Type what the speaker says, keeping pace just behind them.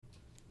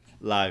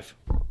Live.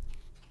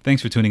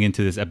 Thanks for tuning in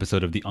to this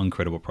episode of The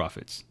Uncredible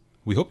Prophets.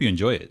 We hope you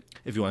enjoy it.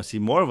 If you want to see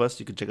more of us,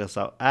 you can check us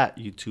out at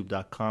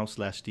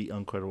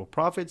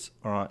youtube.com/theuncredibleprophets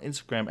or on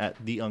Instagram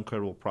at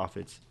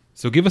theuncredibleprophets.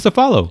 So give us a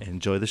follow.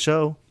 Enjoy the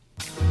show.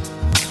 Are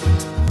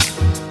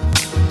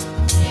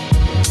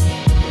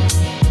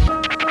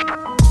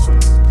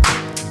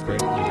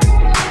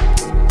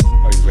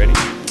you ready?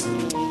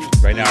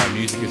 Right now, our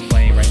music is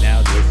playing right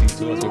now. Listening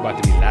to us. We're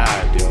about to be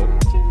live, yo.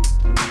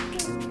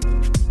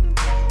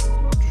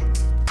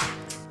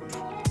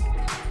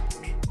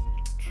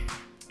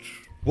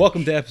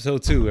 Welcome to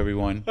episode 2,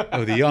 everyone,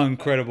 of The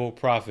Uncredible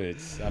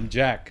Prophets. I'm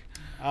Jack.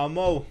 I'm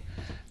Mo.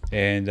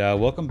 And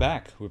welcome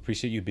back. We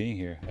appreciate you being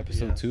here.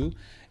 Episode 2.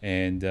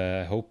 And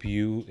I hope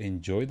you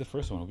enjoyed the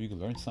first one. I hope you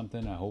learned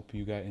something. I hope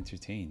you got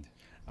entertained.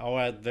 Oh,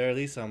 at the very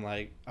least, I'm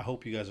like, I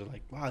hope you guys are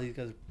like, wow, these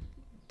guys are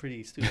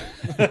pretty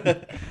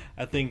stupid.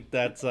 I think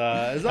that's...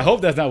 I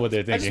hope that's not what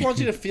they're thinking. I just want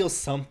you to feel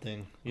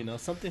something,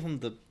 something from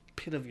the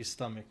pit of your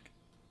stomach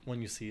when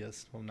you see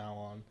us from now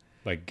on.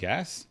 Like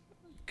gas?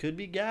 Could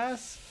be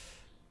gas.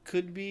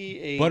 Could be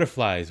a...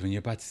 Butterflies when you're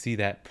about to see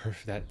that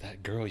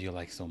that girl you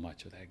like so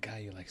much, or that guy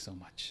you like so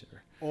much.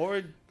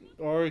 Or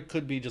it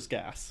could be just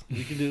gas.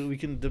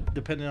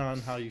 Depending on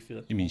how you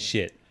feel. You mean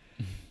shit.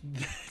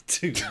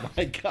 Dude,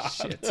 my God.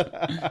 Shit.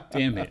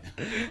 Damn it.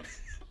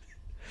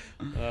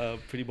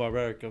 Pretty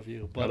barbaric of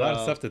you. But a lot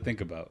of stuff to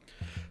think about.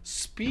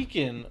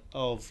 Speaking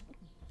of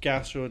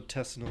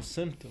gastrointestinal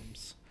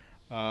symptoms,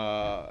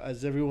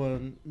 as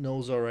everyone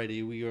knows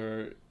already, we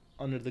are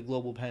under the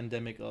global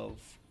pandemic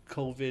of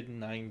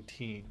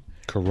COVID-19.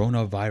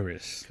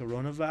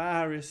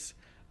 Coronavirus.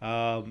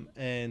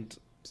 And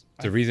it's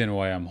the reason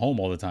why I'm home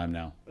all the time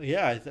now.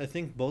 Yeah, I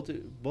think both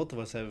of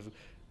us have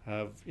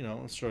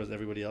as sure as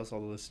everybody else, all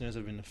the listeners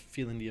have been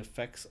feeling the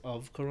effects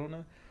of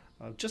corona.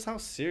 Just how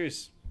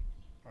serious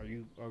are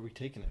we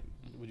taking it?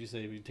 Would you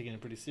say we're taking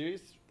it pretty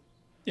serious?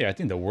 Yeah, I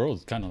think the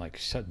world's kind of like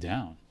shut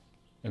down.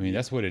 I mean,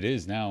 that's what it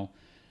is now.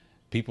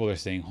 People are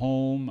staying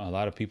home. A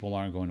lot of people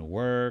aren't going to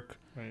work.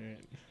 Right.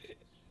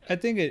 I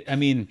think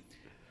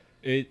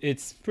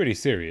it's pretty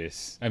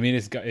serious. I mean,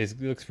 it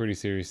looks pretty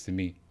serious to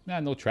me.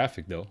 No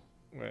traffic though.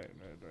 Right.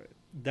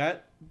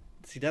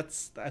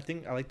 That's I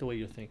think I like the way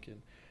you're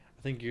thinking.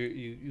 I think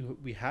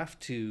we have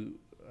to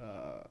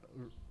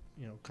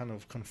kind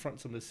of confront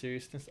some of the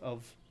seriousness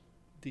of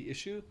the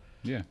issue.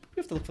 Yeah.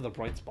 We have to look for the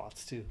bright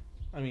spots too.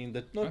 I mean,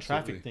 the no Absolutely.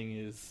 traffic thing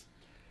it's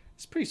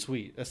pretty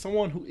sweet. As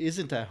someone who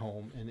isn't at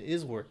home and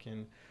is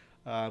working,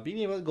 being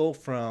able to go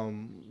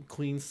from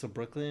Queens to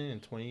Brooklyn in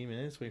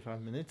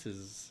 25 minutes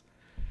is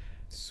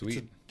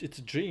sweet. It's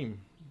a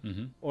dream.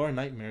 Mm-hmm. Or a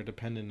nightmare,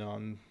 depending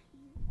on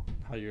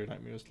how your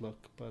nightmares look.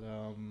 But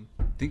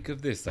think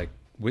of this, like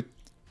with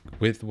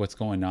what's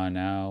going on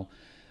now,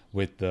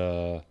 with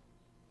the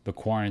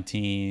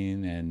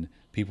quarantine and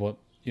people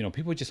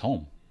just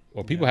home,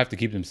 or people have to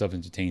keep themselves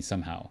entertained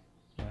somehow.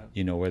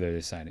 Yeah. Whether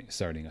they're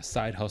starting a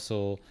side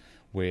hustle,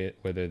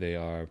 whether they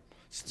are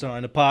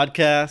starting a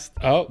podcast.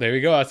 Oh, there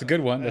we go. That's a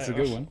good one.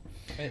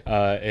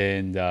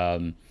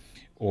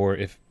 Or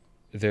if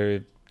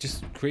they're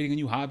just creating a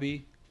new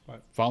hobby,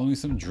 following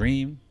some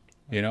dream.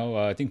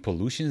 I think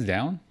pollution's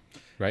down,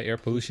 right? Air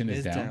pollution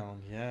is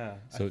down. Yeah.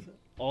 So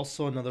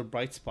also another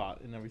bright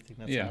spot in everything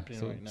that's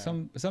happening right now.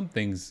 Some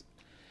things,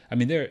 I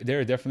mean, there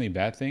are definitely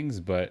bad things,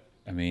 but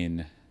I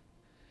mean,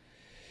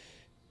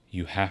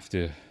 you have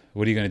to.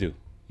 What are you gonna do?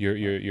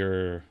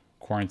 You're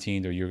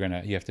quarantined, or you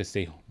have to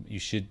stay. You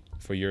should,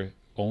 for your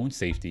own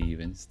safety,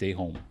 even stay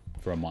home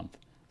for a month.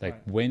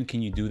 Like, when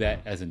can you do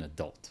that as an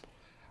adult?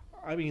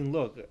 I mean,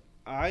 look,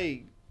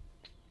 I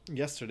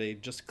yesterday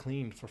just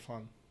cleaned for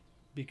fun,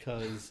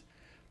 because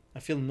I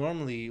feel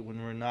normally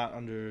when we're not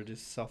under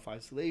this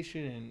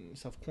self-isolation and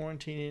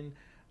self-quarantining,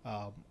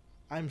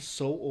 I'm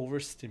so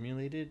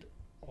overstimulated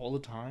all the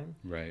time.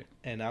 Right.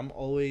 And I'm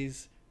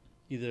always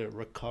either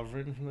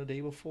recovering from the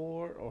day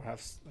before or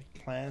have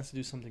plans to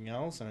do something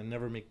else, and I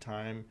never make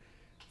time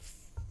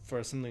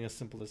for something as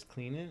simple as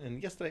cleaning.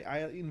 And yesterday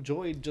I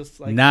enjoyed just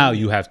now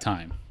cleaning. You have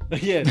time.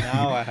 Yeah,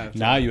 now I have time.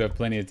 Now you have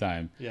plenty of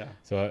time. Yeah.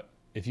 So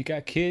if you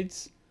got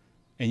kids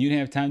and you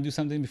didn't have time to do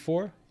something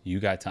before, you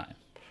got time.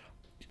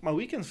 My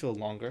weekends feel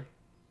longer.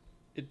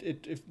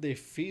 If they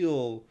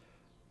feel,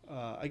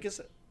 I guess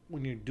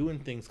when you're doing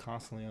things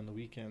constantly on the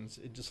weekends,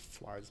 it just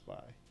flies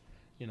by.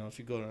 If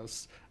you go to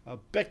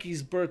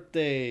Becky's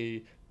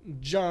birthday,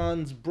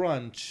 John's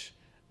brunch,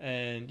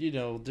 and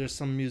there's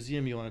some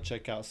museum you want to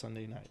check out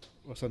Sunday night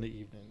or Sunday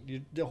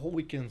evening, the whole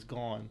weekend's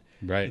gone.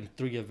 Right. In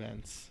 3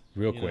 events.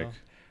 Real quick.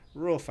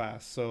 Real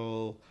fast.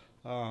 So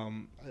I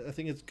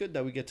think it's good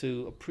that we get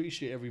to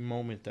appreciate every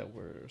moment that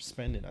we're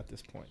spending at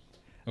this point.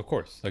 Of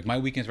course. Like my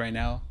weekends right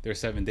now, they're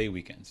 7-day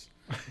weekends.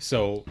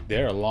 So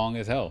they're long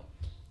as hell.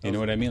 You know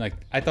what I mean? Like,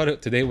 I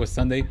thought today was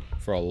Sunday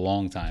for a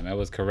long time. I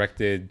was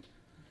corrected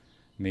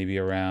maybe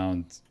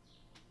around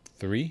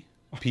 3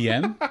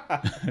 p.m. I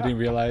didn't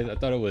realize.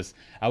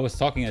 I was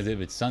talking as if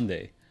it's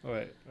Sunday.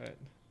 Right.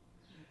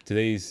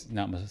 today's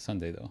not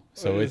Sunday though,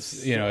 so Well,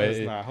 it's you know it's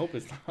not. I hope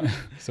it's not.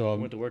 so I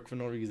went to work for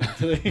no reason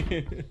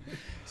today.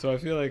 so I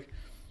feel like,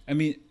 I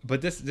mean,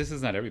 but this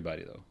is not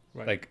everybody though.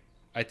 Right. Like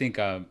I think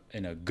I'm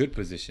in a good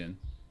position.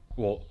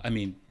 Well, I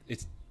mean,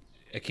 it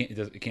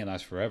can't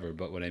last forever.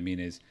 But what I mean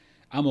is,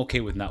 I'm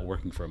okay with not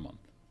working for a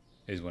month,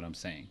 is what I'm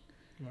saying.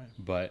 Right.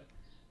 But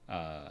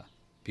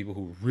people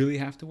who really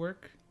have to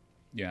work,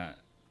 yeah,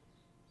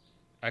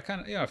 I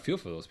feel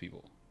for those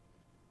people.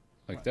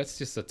 Like Right. that's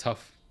just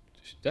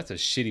that's a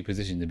shitty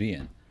position to be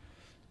in.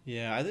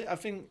 Yeah, I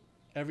think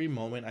every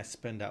moment I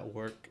spend at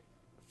work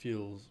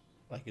feels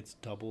like it's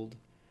doubled.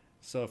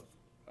 So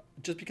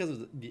just because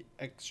of the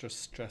extra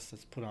stress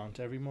that's put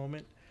onto every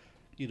moment,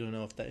 you don't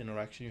know if that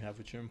interaction you have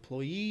with your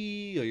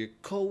employee or your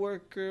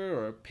coworker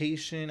or a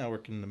patient. I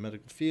work in the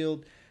medical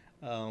field,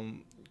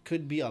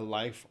 could be a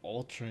life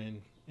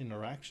altering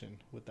interaction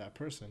with that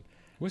person.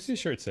 What's your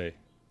shirt say?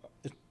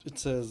 It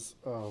says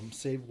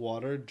save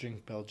water,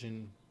 drink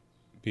Belgian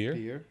Beer?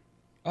 beer.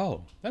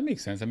 Oh, that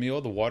makes sense. I mean, all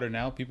the water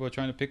now people are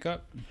trying to pick up.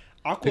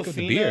 Pick up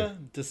the beer.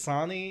 Aquafina,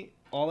 Dasani,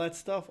 all that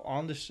stuff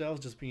on the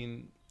shelves just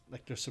being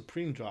like their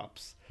supreme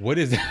drops. What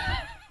is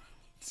that?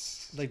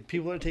 Like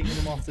people are taking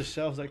them off the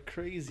shelves like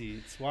crazy.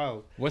 It's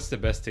wild. What's the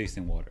best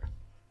tasting water,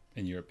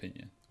 in your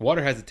opinion?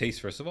 Water has a taste,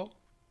 first of all.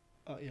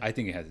 Yeah. I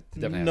think it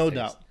definitely has No a taste.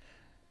 doubt.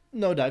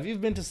 No doubt. If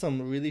you've been to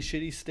some really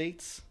shitty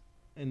states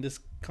in this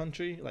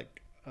country,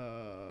 like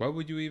Why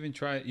would you even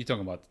try it? You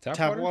talking about the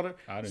tap water,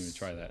 I don't even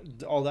try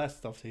that. all that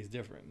stuff tastes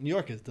different. New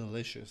York is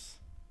delicious,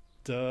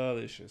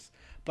 delicious.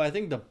 But I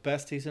think the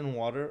best tasting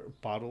water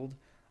bottled,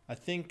 I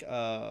think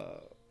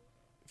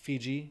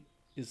Fiji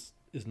is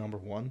number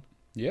one.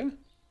 Yeah,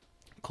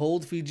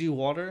 Cold Fiji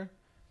water,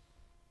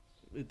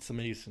 it's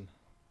amazing.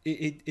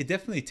 it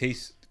definitely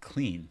tastes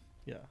clean.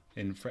 Yeah.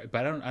 But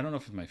I don't know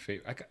if it's my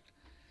favorite.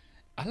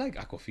 I like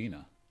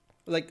Aquafina.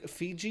 Like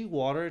Fiji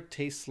water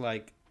tastes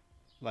like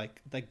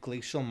that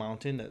glacial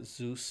mountain that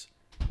Zeus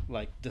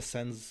like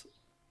descends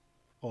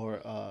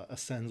or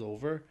ascends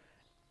over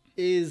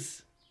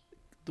is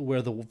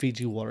where the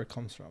Fiji water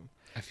comes from.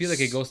 I feel like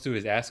it goes through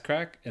his ass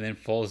crack and then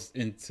falls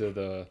into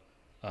the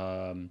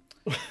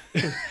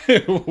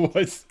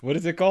what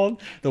is it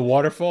called? The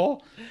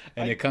waterfall,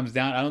 and it comes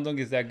down. I don't think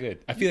it's that good.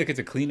 I feel like it's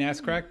a clean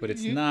ass crack, but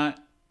it's not.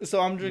 So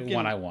I'm drinking the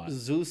one I want.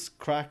 Zeus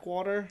crack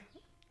water,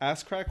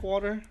 ass crack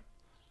water.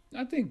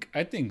 I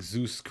think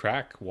Zeus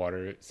crack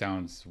water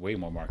sounds way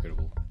more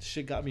marketable.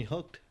 Shit got me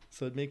hooked,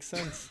 so it makes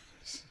sense.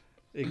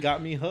 It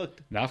got me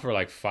hooked. Not for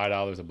like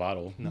 $5 a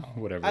bottle. No,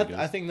 whatever I, it is.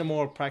 I think the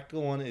more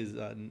practical one is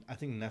I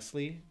think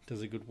Nestle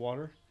does a good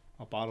water,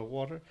 a bottled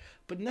water.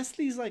 But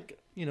Nestle's like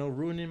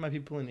ruining my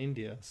people in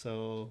India.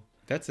 So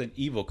That's an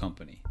evil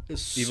company,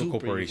 it's evil super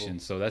corporation. evil.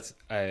 So that's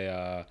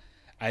I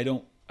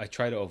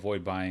try to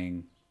avoid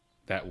buying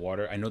that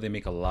water. I know they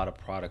make a lot of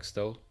products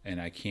though,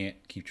 and I can't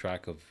keep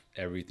track of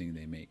everything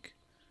they make.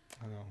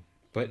 I know.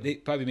 But they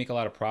probably make a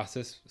lot of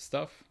processed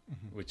stuff,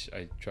 which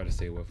I try to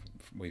stay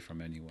away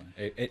from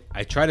anyway.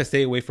 I try to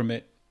stay away from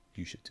it.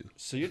 You should too.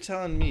 So you're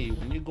telling me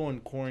when you go in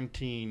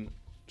quarantine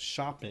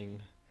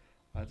shopping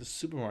at the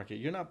supermarket,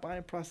 you're not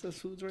buying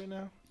processed foods right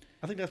now?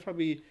 I think that's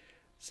probably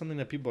something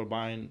that people are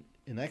buying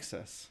in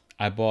excess.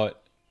 I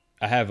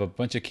have a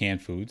bunch of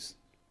canned foods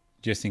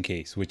just in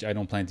case, which I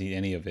don't plan to eat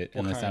any of it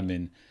unless I'm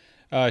in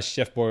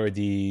Chef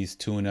Boyardee's,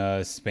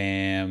 tuna,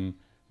 Spam,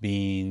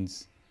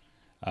 beans.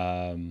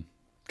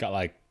 Got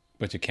like a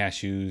bunch of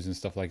cashews and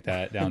stuff like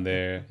that down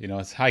there.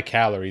 It's high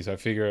calories. So I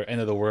figure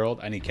end of the world,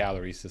 I need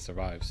calories to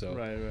survive. So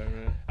Right.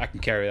 I can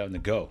carry it out in the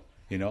go.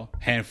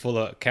 Handful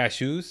of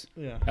cashews.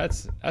 Yeah.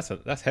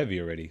 That's heavy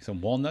already.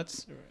 Some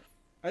walnuts.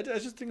 I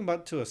was just thinking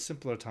about to a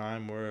simpler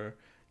time where,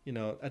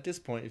 at this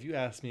point, if you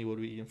ask me what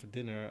are we eating for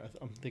dinner,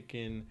 I'm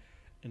thinking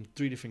in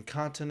 3 different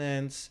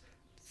continents,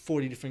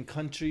 40 different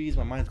countries.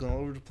 My mind's going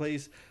all over the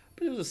place.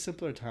 But it was a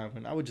simpler time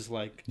when I would just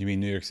like, You mean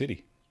New York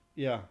City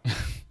yeah,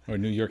 or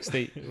New York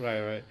State?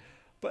 right.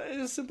 But it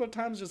was simpler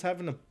times just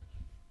having a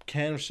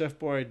can of Chef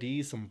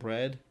Boyardee, some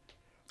bread.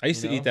 I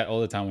used to eat that all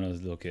the time when I was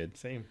a little kid.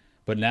 Same.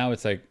 But now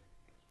it's like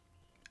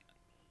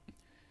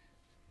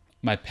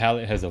my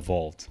palate has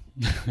evolved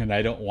and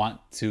I don't want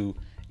to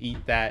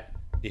eat that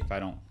if I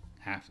don't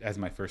have as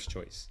my first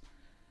choice.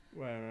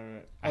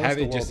 Right. I have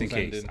it just in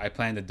case. I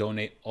plan to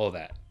donate all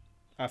that.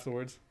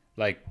 Afterwards?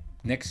 Like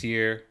next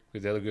year,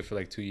 because they're good for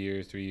like 2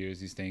 years, 3 years,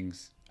 these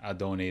things, I'll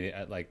donate it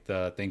at like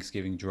the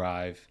Thanksgiving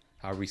drive.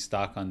 I'll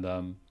restock on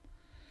them.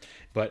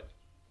 But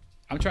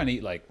I'm trying to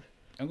eat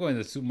I'm going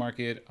to the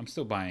supermarket. I'm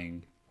still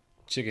buying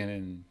chicken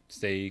and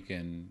steak,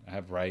 and I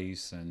have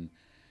rice and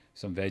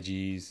some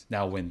veggies.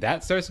 Now, when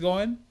that starts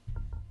going,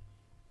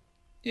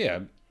 yeah,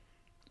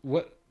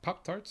 what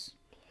Pop-Tarts?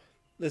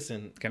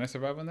 Listen, Can I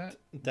survive on that?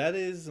 that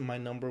is my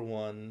number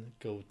one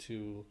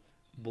go-to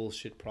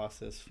bullshit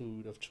processed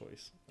food of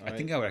choice. I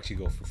think I would actually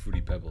go for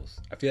Fruity Pebbles.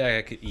 I feel like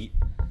I could eat.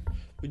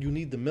 But you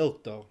need the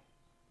milk, though.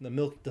 The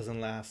milk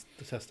doesn't last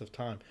the test of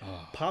time.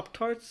 Oh.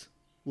 Pop-Tarts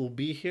will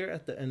be here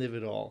at the end of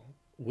it all.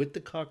 With the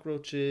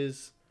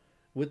cockroaches,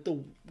 with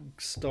the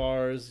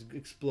stars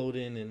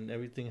exploding and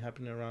everything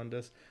happening around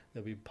us,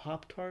 there'll be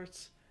Pop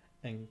Tarts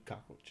and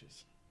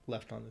cockroaches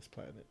left on this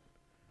planet.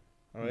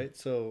 All right,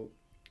 so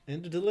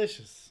and they're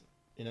delicious.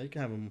 You know, you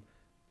can have them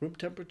room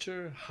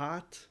temperature,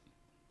 hot.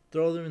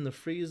 Throw them in the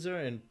freezer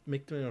and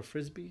make them in a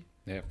frisbee.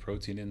 They have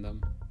protein in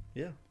them.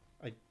 Yeah,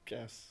 I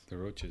guess. The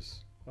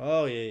roaches.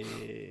 Oh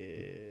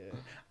yeah.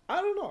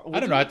 I don't know. I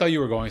don't know. I thought you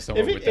were going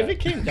somewhere with that. If it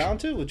came down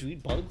to it, would you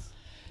eat bugs?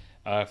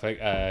 I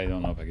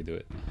don't know if I could do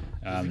it.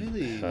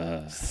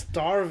 Really?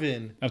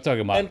 Starving. I'm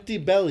talking about empty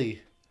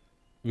belly.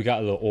 We got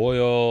a little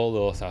oil, a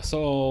little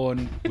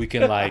sazon. We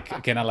can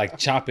can I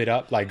chop it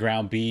up like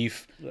ground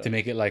beef to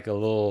make it like a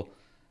little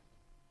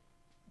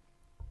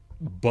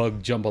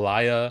bug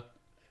jambalaya.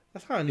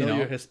 That's how I know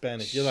you're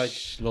Hispanic. You're like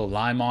a little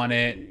lime on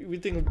it. We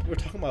think we're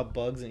talking about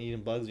bugs and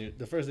eating bugs.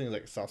 The first thing is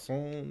like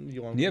sazon.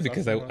 You want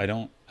because I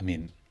don't. I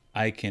mean,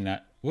 I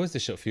cannot. What was the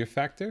show? Fear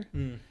Factor.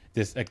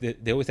 This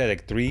they always had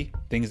like 3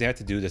 things they had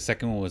to do. The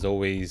second one was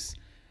always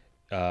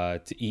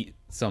to eat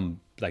some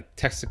like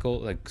testicle,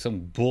 like some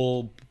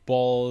bull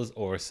balls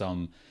or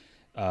some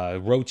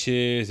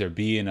roaches, or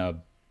be in a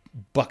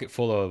bucket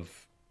full of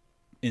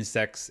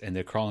insects and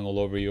they're crawling all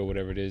over you or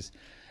whatever it is.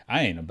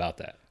 I ain't about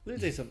that. Let me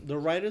tell you something. The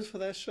writers for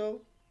that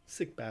show,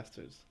 sick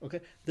bastards.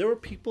 Okay, there were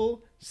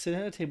people sitting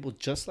at a table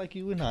just like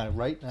you and I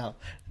right now.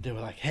 They were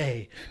like,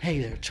 "Hey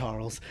there,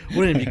 Charles.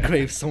 Wouldn't it be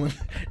great if someone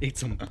ate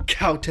some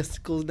cow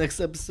testicles next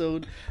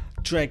episode,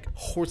 drank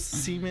horse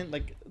semen?"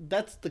 Like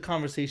that's the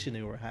conversation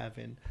they were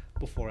having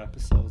before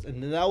episodes,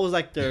 and that was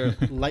like their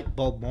light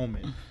bulb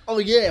moment. Oh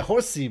yeah,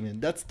 horse semen.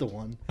 That's the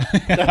one.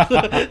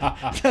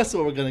 That's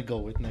what we're gonna go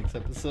with next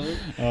episode.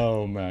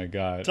 Oh my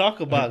god! Talk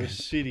about a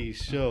shitty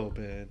show,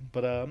 man.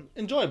 But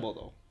enjoyable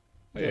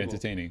though. Yeah,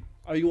 entertaining.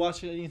 Are you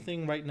watching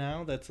anything right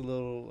now that's a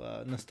little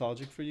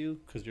nostalgic for you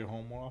because you're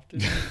home more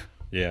often?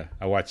 Yeah,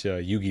 I watch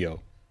Yu-Gi-Oh.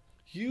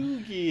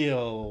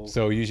 Yu-Gi-Oh.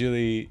 So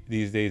usually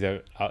these days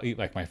I'll eat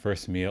like my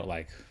first meal at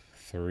like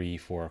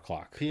 3-4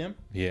 o'clock PM.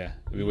 Yeah,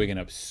 I'll be waking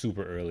up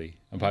super early.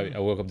 I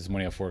woke up this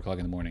morning at 4 o'clock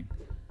in the morning.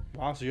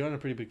 Wow, so you're on a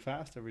pretty big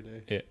fast every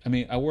day. Yeah, I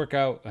mean I work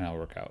out and I'll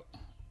work out.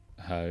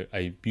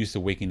 I used to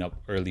waking up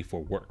early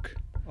for work.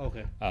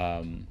 Okay.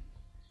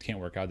 Can't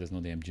work out. There's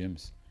no damn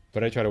gyms.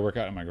 But I try to work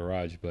out in my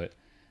garage. But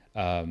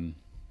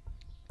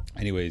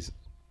anyways,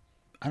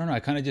 I don't know. I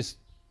kind of just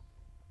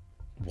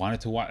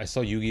wanted to watch. I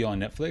saw Yu-Gi-Oh on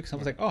Netflix. I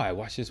was like, oh, I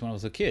watched this when I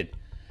was a kid.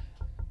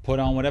 Put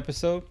on what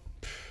episode?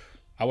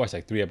 I watch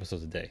like 3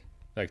 episodes a day,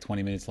 like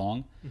 20 minutes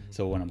long.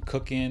 So when I'm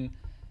cooking,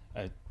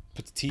 I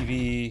put the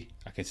TV,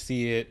 I can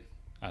see it,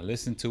 I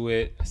listen to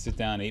it, I sit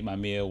down, eat my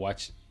meal,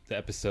 watch the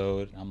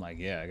episode. I'm like,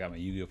 yeah, I got my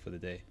Yu-Gi-Oh for the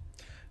day.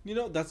 You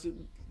know, that's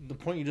the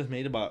point you just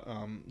made about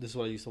this is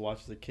what I used to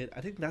watch as a kid.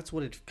 I think that's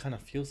what it kind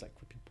of feels like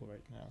for people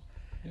right now.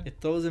 Yeah. It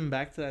throws them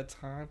back to that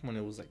time when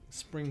it was like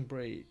spring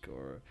break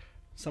or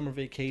summer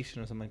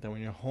vacation or something like that,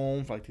 when you're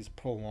home for like these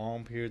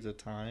prolonged periods of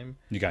time.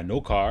 You got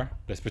no car.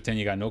 Let's pretend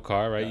you got no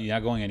car, right? Yeah. You're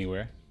not going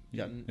anywhere.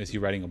 Yeah. Unless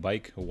you're riding a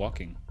bike or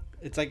walking.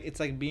 It's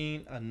like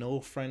being a no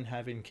friend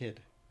having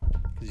kid,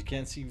 because you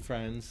can't see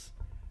friends,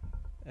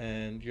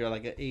 and you're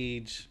like at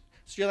age.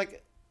 So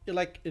you're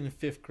like in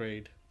 5th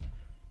grade,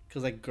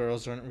 because like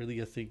girls aren't really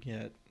a thing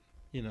yet,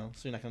 you know.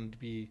 So you're not going to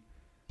be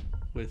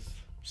with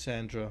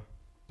Sandra,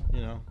 you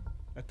know,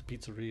 at the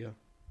pizzeria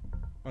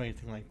or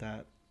anything like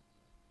that.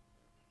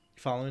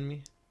 You following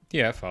me?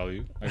 Yeah, I follow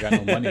you. I got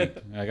no money.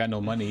 I got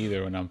no money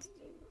either when I'm.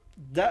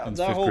 That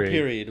whole grade.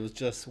 Period was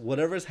just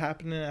whatever's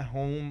happening at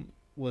home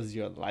was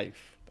your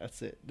life.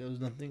 That's it. There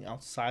was nothing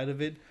outside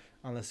of it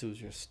unless it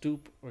was your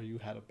stoop or you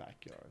had a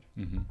backyard.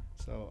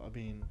 So I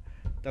mean,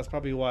 that's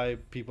probably why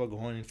people are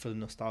going in for the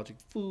nostalgic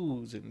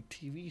foods and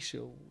TV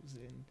shows,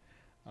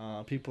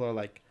 and people are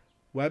like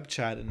web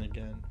chatting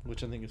again,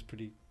 which I think is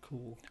pretty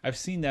cool. I've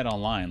seen that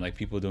online, like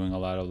people doing a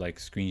lot of like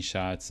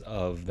screenshots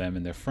of them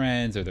and their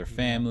friends or their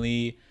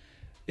family.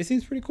 It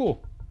seems pretty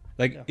cool.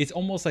 Like it's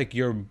almost like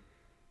you're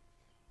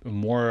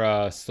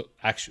more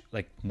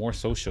more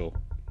social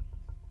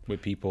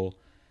with people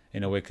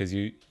in a way, because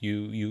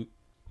you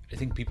I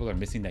think people are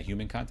missing that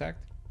human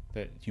contact,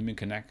 that human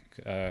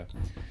connect, that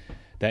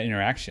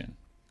interaction.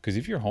 Because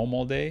if you're home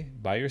all day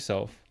by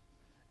yourself,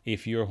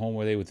 if you're home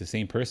all day with the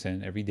same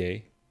person every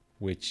day,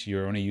 which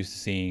you're only used to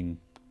seeing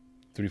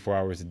 3-4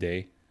 hours a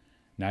day,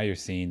 now you're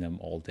seeing them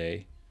all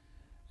day,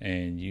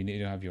 and you need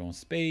to have your own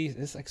space.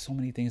 There's like so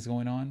many things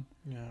going on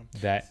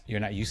that you're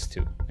not used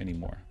to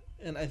anymore.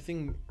 And I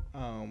think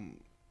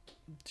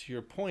to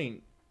your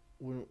point,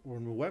 when we're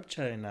web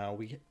chatting now,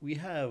 we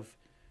have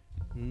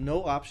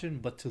no option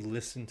but to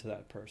listen to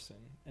that person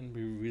and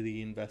be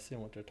really invested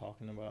in what they're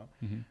talking about.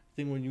 I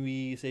think when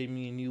we say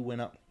me and you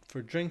went out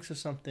for drinks or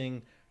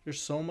something,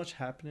 there's so much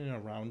happening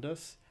around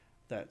us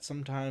that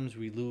sometimes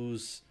we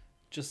lose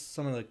just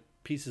some of the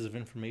pieces of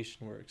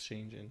information we're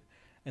exchanging.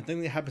 And I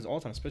think that happens all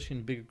the time, especially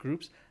in bigger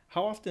groups.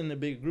 How often in a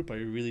big group are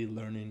you really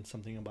learning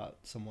something about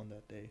someone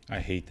that day? I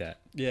hate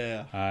that.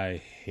 Yeah.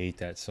 I hate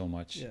that so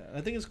much. Yeah.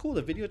 I think it's cool.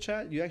 The video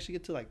chat, you actually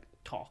get to like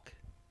talk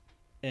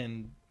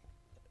and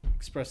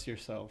express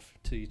yourself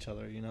to each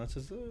other. You know, it's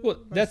just Well,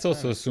 nice that's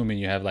also time. assuming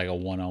you have like a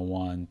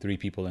one-on-one, 3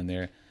 people in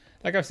there.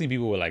 Like I've seen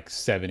people with like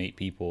 7, 8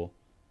 people.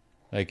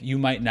 Like you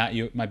might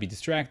be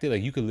distracted.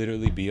 Like you could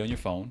literally be on your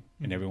phone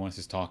and everyone's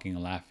just talking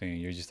and laughing,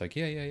 and you're just like,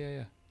 yeah, yeah, yeah,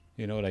 yeah.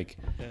 You know, like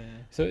Yeah,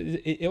 so.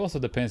 It also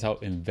depends how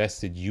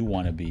invested you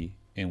want to be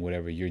in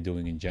whatever you're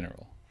doing in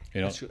general.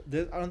 You know, that's true.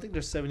 I don't think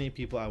there's 7 8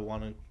 people I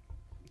want to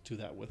do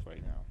that with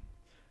right now.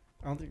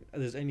 I don't think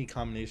there's any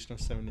combination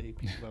of 7 to 8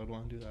 people I would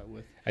want to do that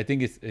with. I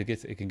think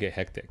it can get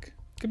hectic.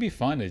 It could be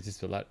fun. It's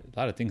just a lot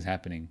of things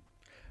happening.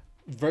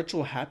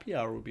 Virtual happy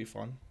hour would be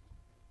fun.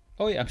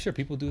 Oh yeah, I'm sure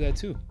people do that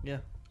too. Yeah,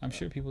 I'm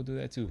sure people do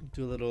that too.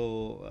 do a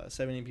little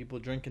 7 8 people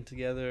drinking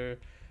together,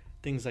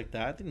 things like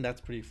that. I think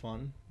that's pretty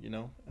fun. You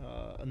know,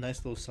 a nice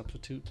little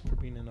substitute for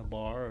being in a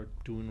bar or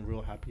doing a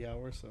real happy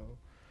hour. So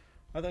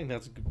I think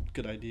that's a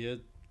good idea.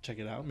 Check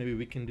it out. Maybe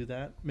we can do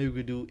that. Maybe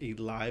we do a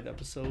live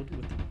episode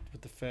with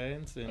the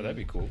fans Oh, and that'd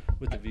be cool.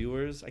 with the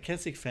viewers. I can't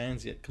say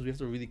fans yet because we have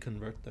to really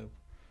convert them.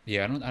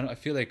 Yeah, I don't. I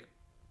feel like,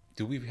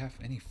 do we have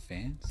any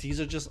fans? These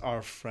are just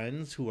our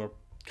friends who are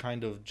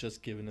kind of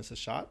just giving us a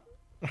shot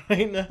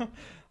right now.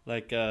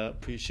 Like,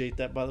 appreciate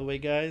that, by the way,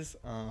 guys.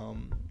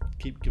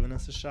 Keep giving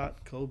us a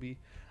shot, Kobe.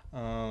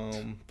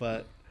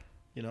 But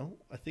you know,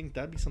 I think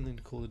that'd be something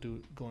cool to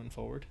do going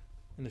forward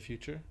in the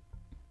future.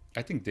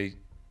 I think they.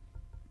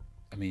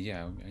 I mean,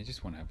 yeah. I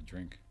just want to have a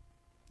drink.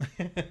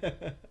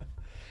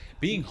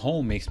 Being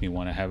home makes me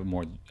want to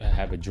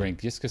have a drink,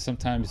 just because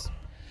sometimes,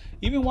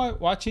 even while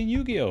watching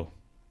Yu-Gi-Oh,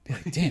 be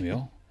like, damn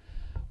yo,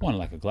 I want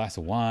like a glass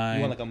of wine.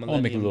 You want like a I want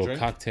to make a millennium little drink?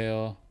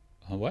 cocktail.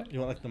 What? You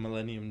want like the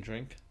Millennium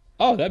drink?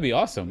 Oh, that'd be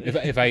awesome.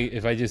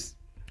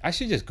 I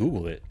should just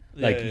Google it,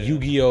 like Yeah.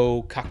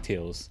 Yu-Gi-Oh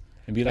cocktails,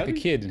 and be like That'd a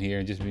be- kid in here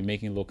and just be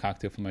making a little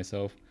cocktail for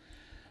myself.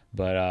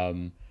 But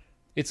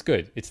it's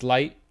good. It's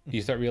light. You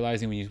start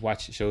realizing when you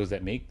watch shows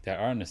that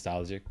are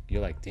nostalgic,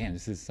 you're like, damn,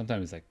 this is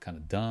sometimes it's like kind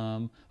of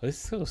dumb. Or this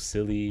is so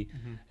silly,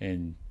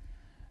 and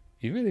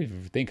you really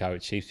think how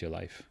it shapes your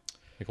life.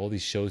 Like all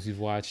these shows you've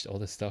watched, all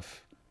this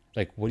stuff.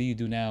 Like, what do you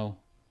do now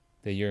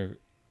that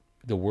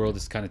the world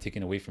is kind of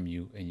taken away from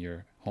you and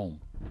you're home?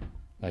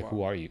 Like, who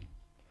Wow. are you?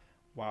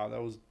 Wow, that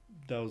was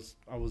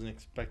I wasn't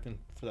expecting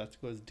for that to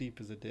go as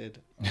deep as it did.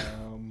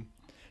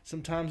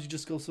 Sometimes you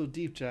just go so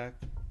deep, Jack.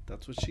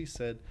 That's what she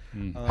said.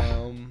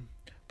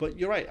 But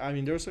you're right. I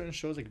mean, there are certain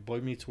shows like Boy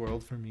Meets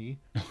World for me.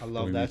 I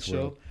love Boy that Meets show,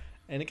 World.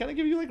 and it kind of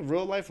gives you like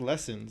real life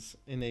lessons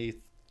in a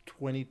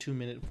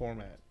 22-minute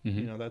format.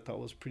 You know, that I thought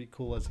was pretty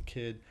cool as a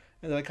kid,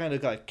 and that kind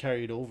of got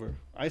carried over.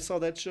 I saw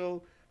that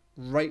show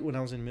right when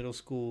I was in middle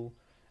school,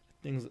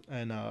 things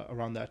and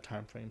around that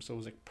time frame, so it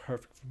was like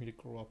perfect for me to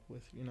grow up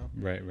with. You know.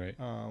 Right, right.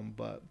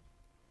 But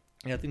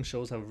yeah, I think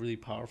shows have a really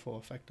powerful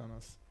effect on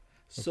us.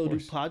 Of So do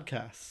course.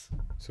 podcasts.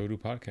 So do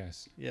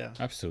podcasts. Yeah,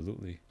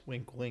 Absolutely.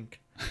 wink,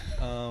 wink.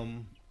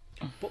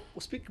 But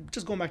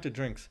just going back to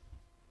drinks,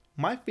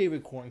 my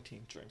favorite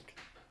quarantine drink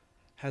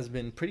has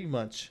been pretty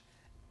much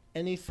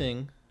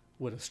anything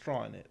with a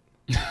straw in it.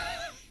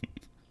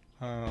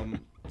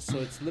 So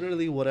it's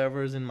literally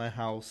whatever's in my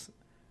house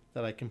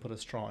that I can put a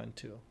straw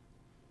into.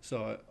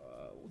 So,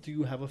 do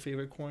you have a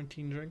favorite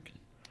quarantine drink?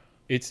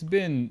 It's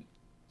been.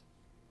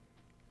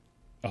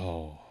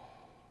 Oh,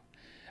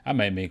 I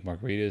might make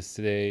margaritas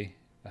today.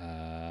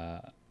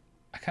 I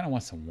kind of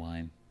want some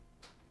wine.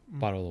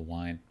 Bottle of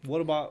wine.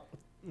 What about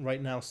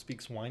right now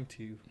speaks wine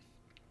to you?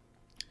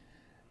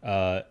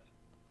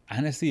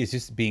 Honestly, it's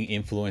just being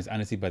influenced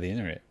honestly by the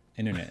internet.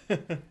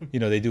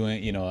 They're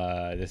doing,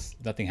 there's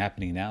nothing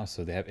happening now,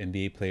 so they have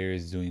NBA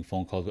players doing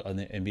phone calls with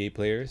other NBA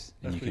players,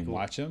 and That's you pretty can cool.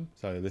 watch them,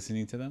 so they're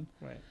listening to them.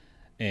 Right.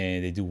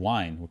 And they do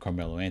wine with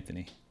Carmelo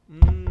Anthony.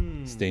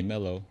 Stay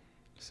mellow.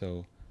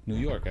 So New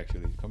York,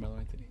 actually, Carmelo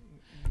Anthony.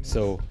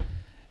 So,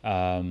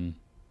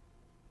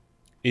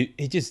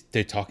 it just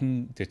they're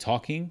talking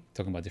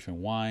about different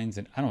wines,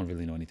 and I don't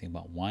really know anything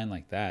about wine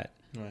like that.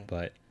 Right.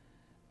 But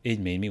it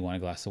made me want a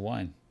glass of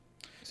wine.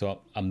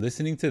 So I'm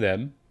listening to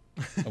them.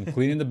 I'm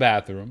cleaning the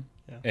bathroom,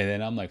 Yeah. and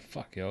then I'm like,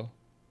 "Fuck, yo,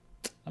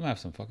 I'm gonna have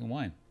some fucking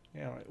wine."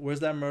 Yeah. Right. Where's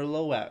that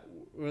Merlot at?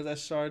 Where's that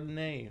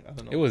Chardonnay? I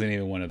don't know. It wasn't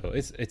even one of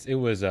those. It's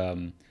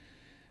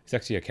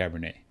actually a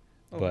Cabernet,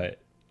 Oh. but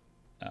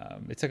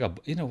it's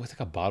like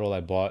a bottle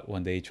I bought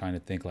one day trying to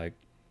think like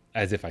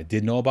as if I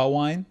did know about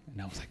wine,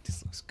 and I was like,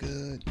 "This looks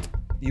good."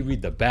 You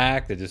read the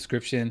back, the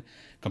description,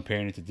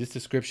 comparing it to this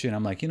description.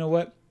 I'm like, you know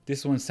what?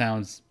 This one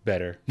sounds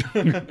better.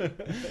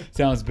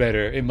 Sounds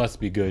better. It must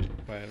be good.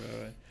 Right.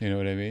 You know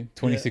what I mean?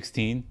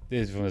 2016.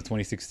 This is from the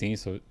 2016.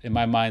 So in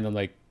my mind, I'm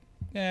like,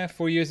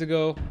 4 years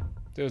ago,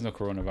 there was no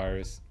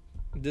coronavirus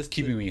This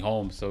keeping me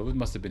home. So it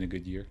must have been a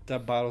good year.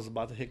 that bottle's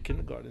about to hit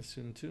kindergarten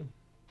soon too,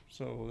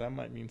 so that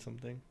might mean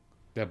something.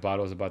 That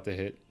bottle is about to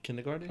hit.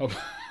 Kindergarten?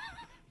 Oh.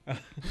 I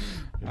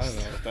don't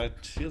know.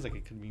 That feels like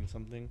it could mean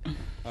something.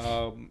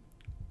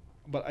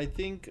 But I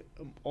think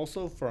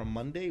also for a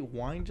Monday,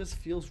 wine just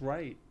feels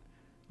right.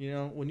 You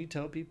know, when you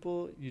tell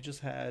people you just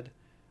had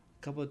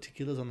a couple of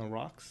tequilas on the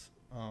rocks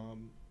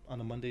on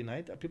a Monday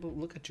night, that people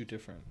look at you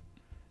different.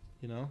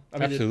 You know, I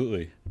mean,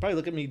 Absolutely. they probably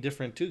look at me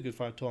different too. If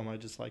I told them I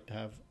just like to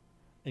have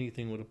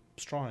anything with a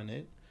straw in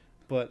it.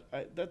 But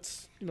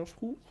that's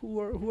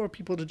who are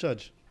people to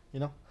judge, you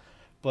know.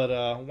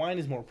 But wine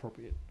is more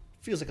appropriate.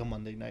 Feels like a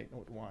Monday night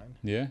with wine.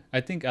 Yeah,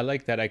 I think I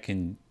like that. I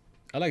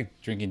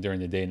like drinking during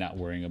the day, not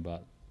worrying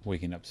about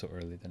waking up so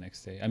early the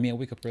next day. I mean, I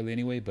wake up early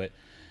anyway, but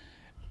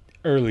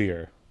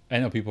earlier. I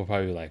know people are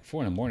probably like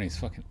 4 in the morning is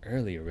fucking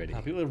early already.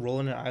 People are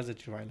rolling their eyes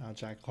at you right now,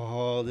 Jack.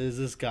 Oh, there's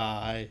this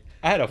guy.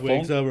 I had a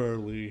wakes up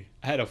early.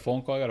 I had a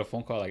phone call. I got a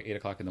phone call like 8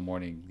 o'clock in the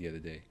morning the other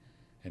day,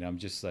 and I'm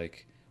just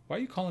like, "Why are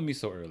you calling me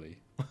so early?"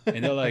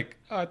 And they're like,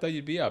 "Oh, I thought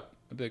you'd be up."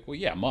 I'd be like, "Well,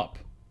 yeah, I'm up,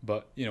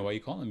 but why are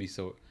you calling me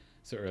so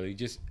early?"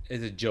 Just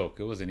as a joke.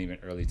 It wasn't even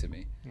early to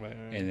me. Right.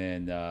 And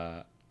then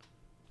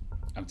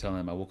I'm telling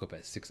him I woke up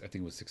at 6. I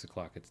think it was 6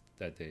 o'clock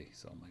that day.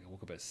 So I'm like, I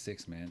woke up at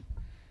 6, man.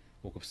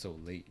 Woke up so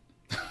late.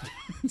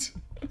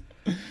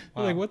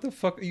 Wow. Like, what the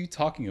fuck are you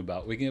talking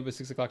about? Waking up at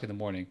 6 o'clock in the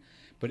morning,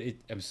 but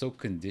I'm so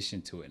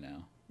conditioned to it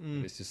now.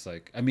 It's just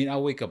like, I mean,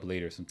 I'll wake up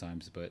later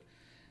sometimes, but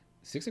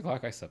 6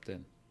 o'clock I slept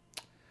in.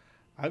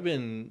 I've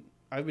been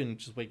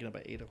just waking up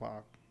at 8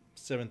 o'clock,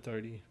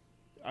 7:30.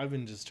 I've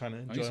been just trying to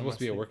enjoy. Are you supposed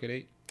to be at work at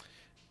 8?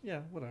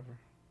 Yeah, whatever.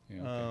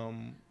 Yeah,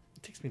 okay.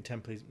 It takes me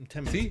 10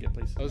 minutes See, to get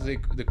places. I was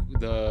like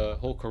the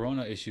whole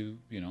Corona issue.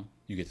 You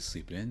get to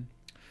sleep in.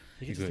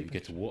 You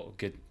get to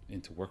get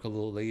into work a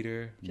little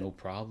later, no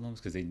problems,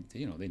 because they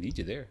need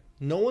you there.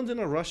 No one's in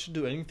a rush to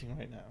do anything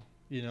right now.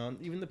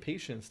 Even the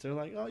patients, they're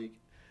like, oh,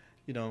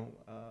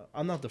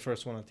 I'm not the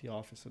first one at the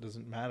office, so it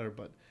doesn't matter.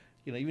 But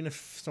even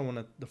if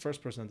the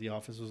first person at the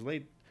office was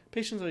late,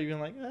 patients are even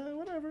like,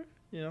 whatever,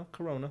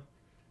 Corona.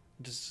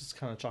 Just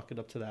kind of chalk it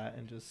up to that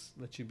and just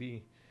let you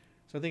be.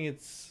 So I think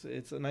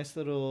it's a nice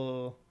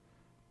little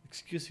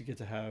excuse you get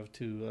to have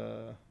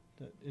to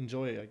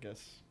enjoy, I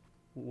guess,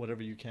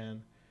 whatever you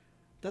can.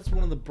 That's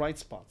one of the bright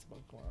spots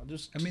about Corona.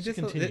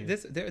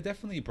 There are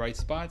definitely bright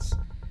spots,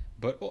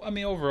 but I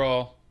mean,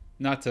 overall,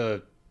 not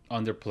to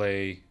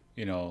underplay,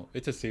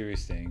 it's a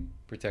serious thing.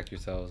 Protect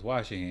yourselves,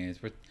 wash your hands,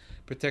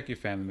 protect your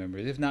family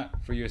members. If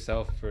not for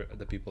yourself, for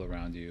the people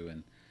around you.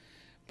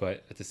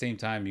 But at the same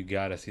time, you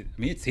gotta see. I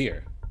mean, it's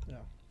here. Yeah.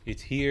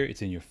 It's here.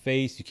 It's in your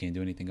face. You can't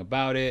do anything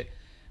about it,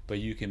 but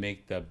you can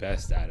make the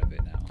best out of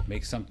it now.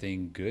 Make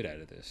something good out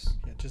of this.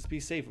 Yeah, just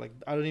be safe. Like,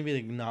 I don't even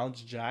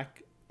acknowledge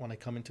Jack when I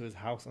come into his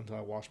house until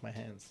I wash my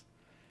hands.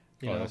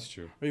 That's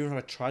true. Or even if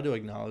I try to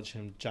acknowledge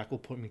him, Jack will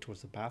point me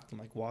towards the bathroom,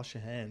 like, wash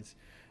your hands,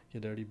 you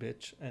dirty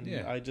bitch. And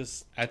I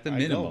just... At the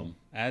minimum,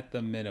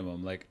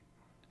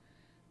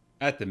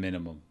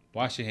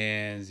 wash your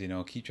hands,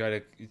 try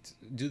to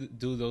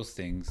do those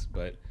things.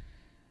 But,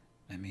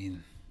 I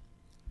mean,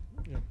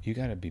 you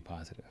got to be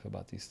positive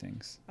about these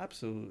things.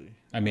 Absolutely.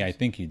 I mean, I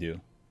think you do.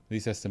 At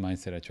least that's the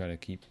mindset I try to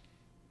keep.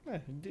 Yeah,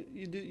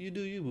 you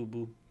do you,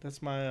 boo-boo.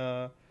 That's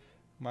my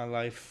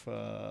life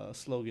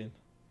slogan.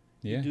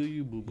 Yeah. You do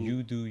you, boo-boo.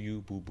 You do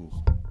you, boo-boo.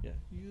 Yeah.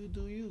 You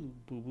do you,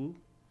 boo-boo.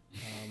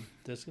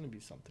 There's going to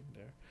be something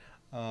there.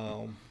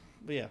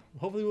 But yeah,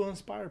 hopefully we'll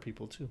inspire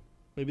people too.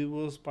 Maybe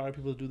we'll inspire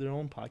people to do their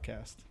own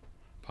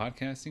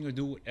podcasting or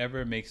do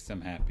whatever makes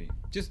them happy.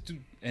 Just do,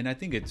 and I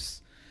think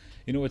it's,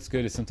 what's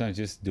good is sometimes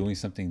just doing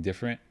something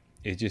different.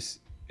 It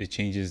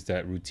changes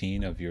that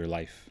routine of your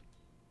life.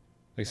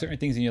 Like certain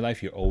things in your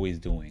life you're always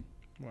doing,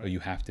 or you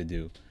have to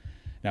do.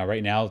 Now,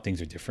 right now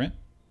things are different,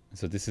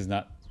 so this is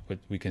not what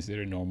we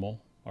consider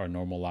our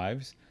normal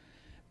lives.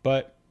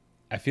 But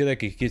I feel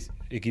like it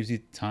gives you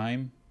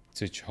time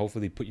to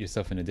hopefully put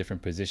yourself in a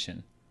different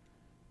position.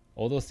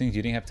 All those things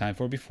you didn't have time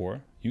for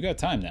before, you got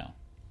time now.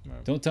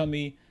 Right. Don't tell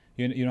me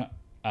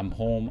I'm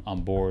home,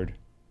 I'm bored.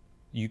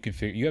 You have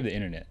the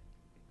internet.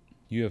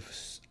 You have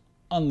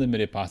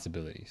unlimited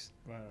possibilities.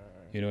 Right.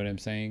 You know what I'm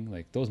saying?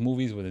 Like those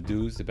movies where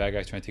the bad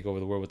guys trying to take over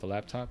the world with the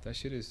laptop, that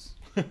shit is,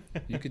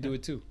 you could do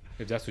it too,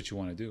 if that's what you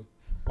want to do.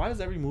 Why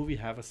does every movie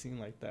have a scene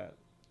like that?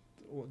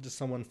 Just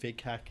someone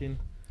fake hacking?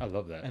 I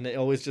love that. And they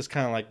always just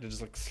kind of like, they're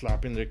just like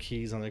slapping their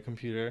keys on their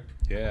computer.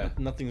 Yeah.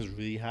 Nothing's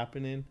really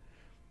happening.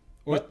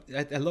 Or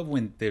I love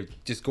when they're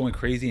just going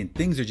crazy and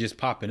things are just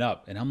popping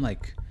up. And I'm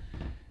like,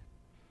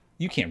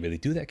 you can't really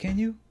do that, can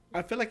you?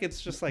 I feel like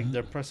it's just like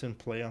they're pressing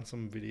play on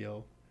some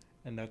video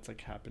and that's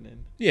like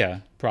happening.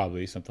 Yeah,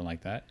 probably something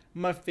like that.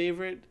 My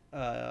favorite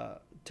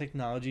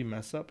technology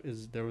mess up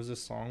is there was a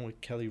song with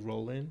Kelly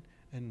Rowland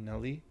and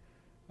Nelly.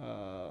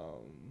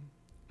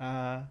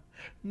 I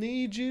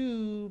need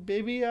you,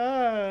 baby.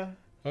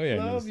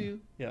 Love you.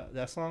 Yeah,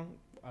 that song.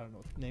 I don't know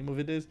what the name of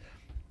it is,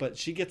 but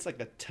she gets like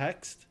a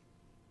text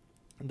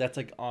that's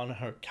like on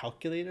her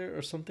calculator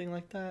or something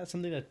like that.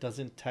 Something that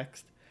doesn't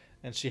text,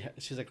 and she's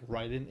like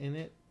writing in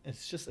it.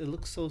 It's just, it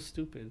looks so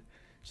stupid.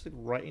 She's like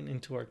writing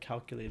into our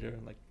calculator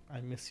like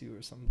I miss you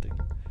or something,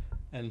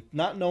 and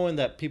not knowing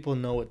that people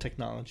know what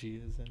technology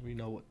is and we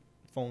know what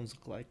phones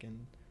look like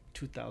in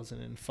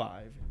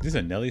 2005. Is this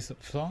a Nelly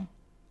song?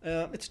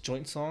 It's a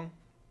joint song.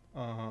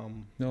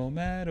 No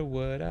matter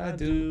what I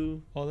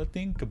do, all I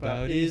think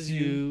about is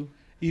you.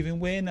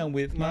 Even when I'm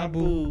with my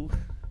boo.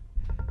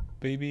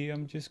 Baby,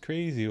 I'm just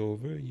crazy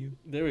over you.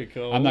 There we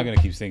go. I'm not going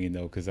to keep singing,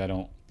 though, because I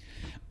don't...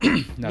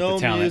 not no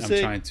the talent music.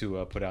 I'm trying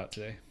to put out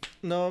today.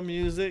 No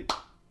music.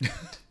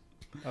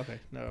 Okay,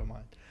 never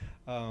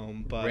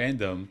mind. But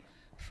Random.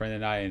 Friend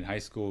and I in high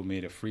school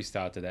made a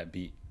freestyle to that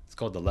beat. It's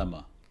called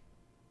Dilemma.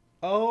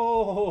 We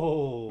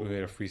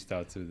made a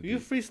freestyle to the you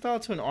beat. freestyle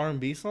to an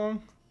R&B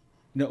song?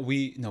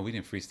 We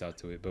didn't freestyle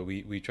to it, but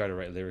we tried to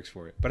write lyrics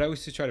for it. But I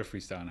used to try to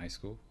freestyle in high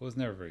school. It was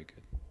never very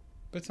good,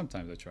 but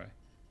sometimes I try.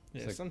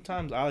 Yeah, like-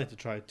 sometimes I like to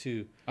try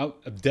too. I'm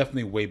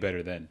definitely way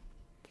better then.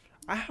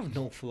 I have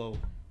no flow.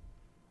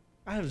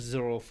 I have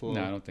zero flow.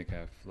 No, I don't think I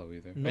have flow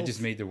either. No I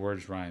just made the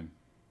words rhyme.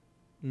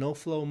 No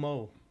flow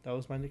Mo. That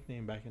was my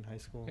nickname back in high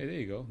school. Hey, there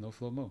you go. No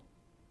flow mo.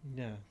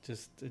 Yeah,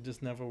 it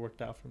just never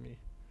worked out for me.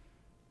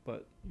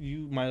 But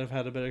you might have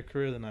had a better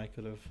career than I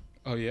could have.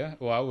 Oh yeah.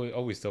 Well, I would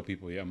always tell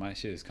people, yeah, my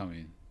shit is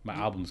coming. My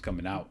album's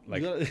coming out.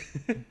 Like,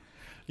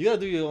 you gotta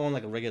do your own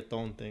like a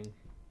reggaeton thing.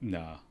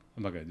 nah,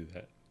 I'm not gonna do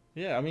that.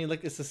 Yeah, I mean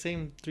like it's the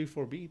same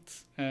 3-4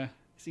 beats. Eh,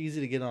 It's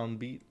easy to get on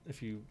beat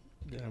if you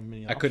have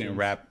many. I couldn't options.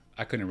 rap.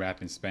 I couldn't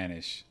rap in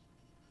Spanish.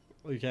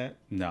 Oh, you can't.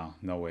 No,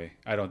 no way.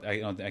 I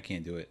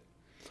can't do it.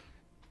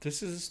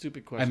 This is a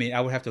stupid question. I mean,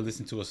 I would have to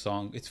listen to a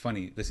song. It's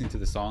funny listening to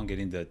the song,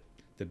 getting the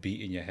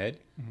beat in your head,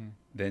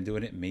 then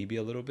doing it maybe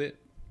a little bit,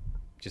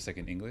 just like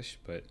in English.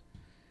 But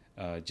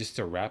just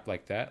to rap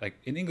like that, like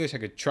in English, I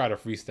could try to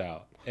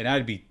freestyle, and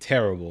I'd be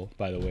terrible,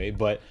 by the way.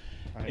 But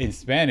in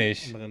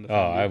Spanish,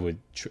 I would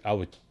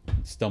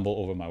stumble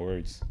over my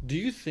words. Do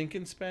you think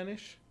in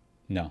Spanish?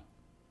 No,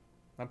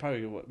 I'm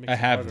probably what makes I it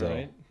have harder, though.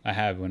 right? I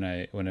have when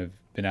I've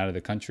been out of the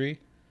country.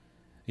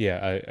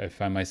 Yeah, I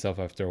find myself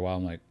after a while.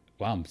 I'm like,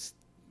 wow, I'm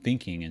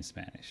thinking in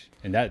Spanish,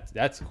 and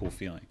that's a cool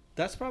feeling.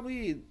 That's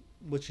probably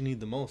what you need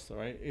the most, though,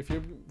 right? If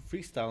you're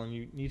freestyling,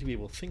 you need to be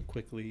able to think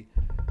quickly.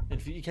 And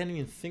if you can't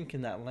even think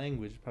in that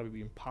language, it'd probably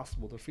be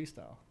impossible to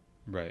freestyle.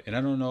 Right, and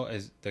I don't know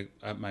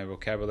my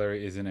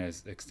vocabulary isn't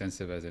as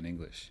extensive as in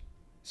English,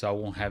 so I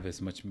won't have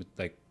as much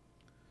like,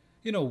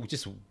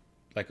 just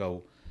like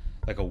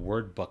a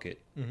word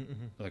bucket,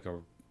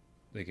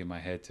 like in my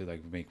head to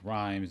like make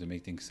rhymes and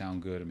make things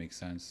sound good and make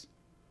sense.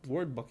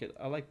 Word bucket,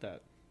 I like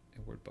that.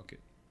 A word bucket.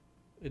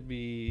 It'd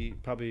be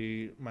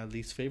probably my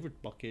least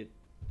favorite bucket,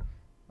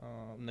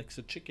 next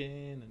to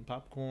chicken and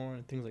popcorn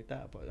and things like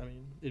that. But I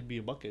mean, it'd be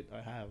a bucket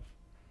I have.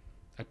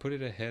 I put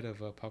it ahead of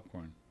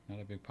popcorn. Not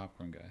a big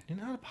popcorn guy. You're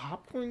not a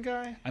popcorn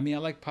guy? I mean, I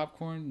like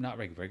popcorn, not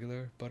like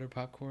regular butter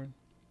popcorn.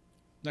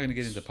 Not gonna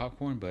get into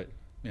popcorn, but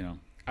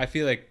I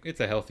feel like it's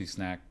a healthy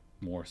snack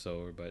more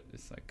so. But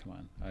it's like, come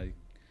on,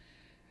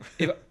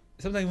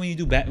 sometimes when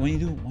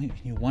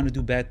you want to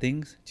do bad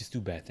things, just do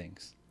bad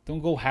things.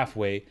 Don't go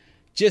halfway.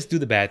 Just do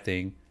the bad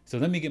thing. So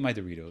let me get my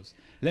Doritos.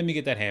 Let me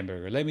get that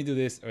hamburger. Let me do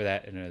this or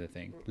that and another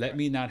thing. Let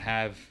me not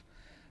have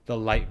the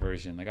light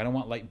version. Like I don't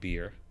want light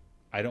beer.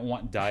 I don't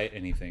want diet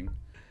anything.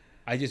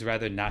 I just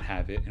rather not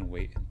have it and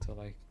wait until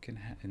I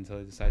until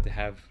I decide to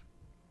have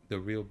the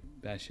real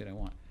bad shit I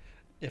want.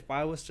 If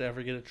I was to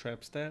ever get a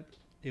tramp stamp,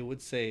 it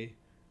would say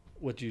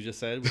what you just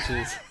said, which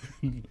is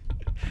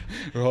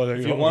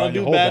if you want to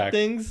do bad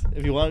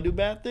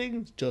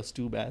things, just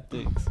do bad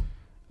things.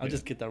 I'll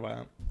just get that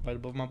right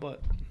above my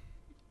butt.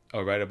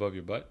 Oh, right above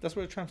your butt? That's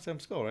where the tramp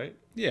stamps go, right?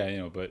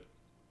 Yeah, but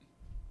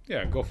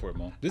yeah, go for it,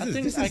 Mo. This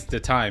is the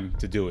time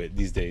to do it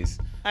these days.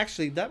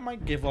 Actually, that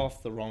might give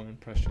off the wrong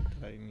impression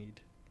that I need.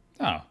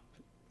 Oh.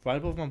 Right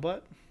above my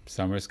butt?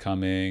 Summer's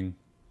coming.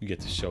 You get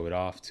to show it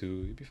off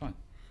too. You'll be fine.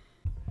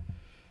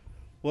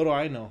 What do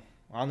I know?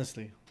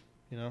 Honestly,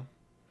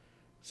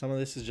 some of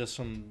this is just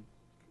from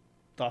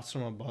thoughts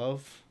from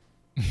above.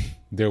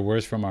 They're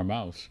words from our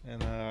mouths.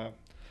 And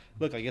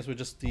look, I guess we're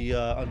just the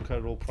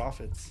Uncredible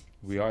Prophets.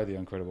 We are the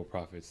Uncredible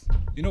Prophets.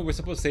 We're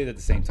supposed to say it at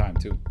the same time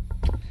too.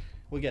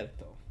 We'll get it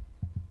though.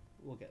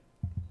 We'll get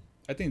it.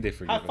 I think they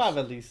forgive High five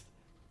us. at least.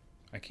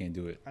 I can't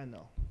do it. I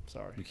know.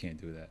 Sorry. We can't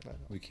do that.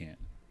 We can't.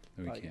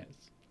 We Bye, can't.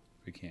 guys.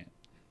 We can't.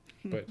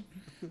 But